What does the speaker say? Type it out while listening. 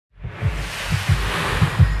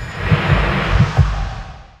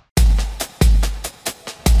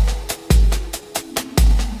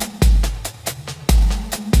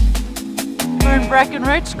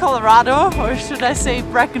Breckenridge, Colorado, or should I say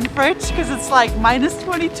Breckenridge, because it's like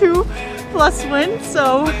 -22 plus wind,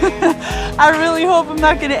 so I really hope I'm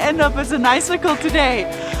not going to end up as an icicle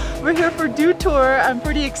today. We're here for Dew Tour. I'm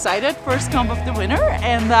pretty excited, first comp of the winter,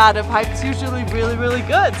 and the pipe's usually really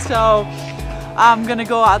good, so I'm gonna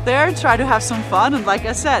go out there and try to have some fun, and like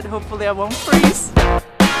I said, hopefully I won't freeze.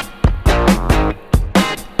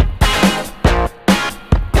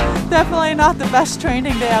 Definitely not the best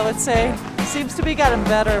training day, I would say. Seems to be getting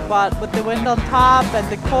better, but with the wind on top and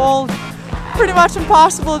the cold, pretty much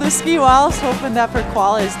impossible to ski well. So hoping that for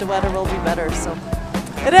qualies the weather will be better. So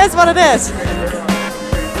it is what it is.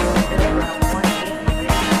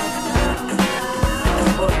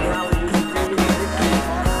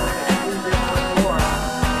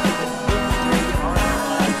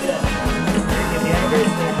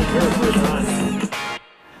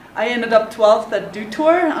 I ended up 12th at Dew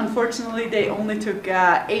Tour. Unfortunately, they only took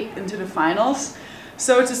 8 into the finals.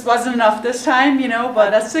 So it just wasn't enough this time, you know,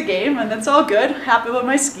 but that's the game and that's all good. Happy with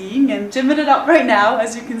my skiing and gymming it up right now,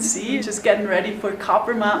 as you can see. Just getting ready for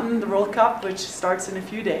Copper Mountain, the World Cup, which starts in a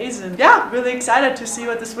few days. And yeah, really excited to see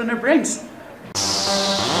what this winter brings.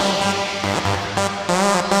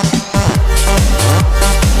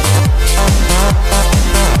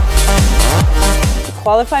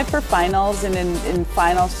 Qualified for finals, and in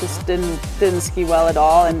finals just didn't ski well at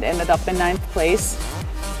all and ended up in 9th place,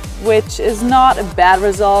 which is not a bad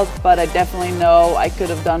result, but I definitely know I could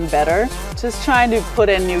have done better. Just trying to put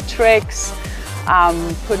in new tricks,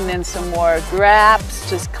 putting in some more grabs,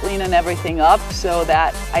 just cleaning everything up so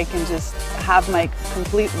that I can just have my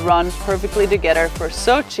complete run perfectly together for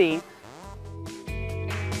Sochi.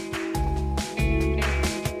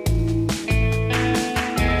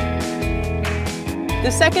 The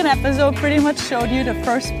second episode pretty much showed you the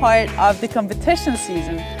first part of the competition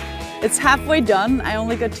season. It's halfway done. I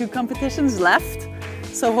only got 2 competitions left.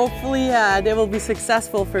 So hopefully they will be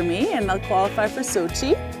successful for me and I'll qualify for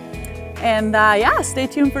Sochi. And yeah, stay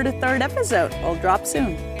tuned for the 3rd episode. I'll drop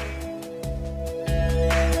soon.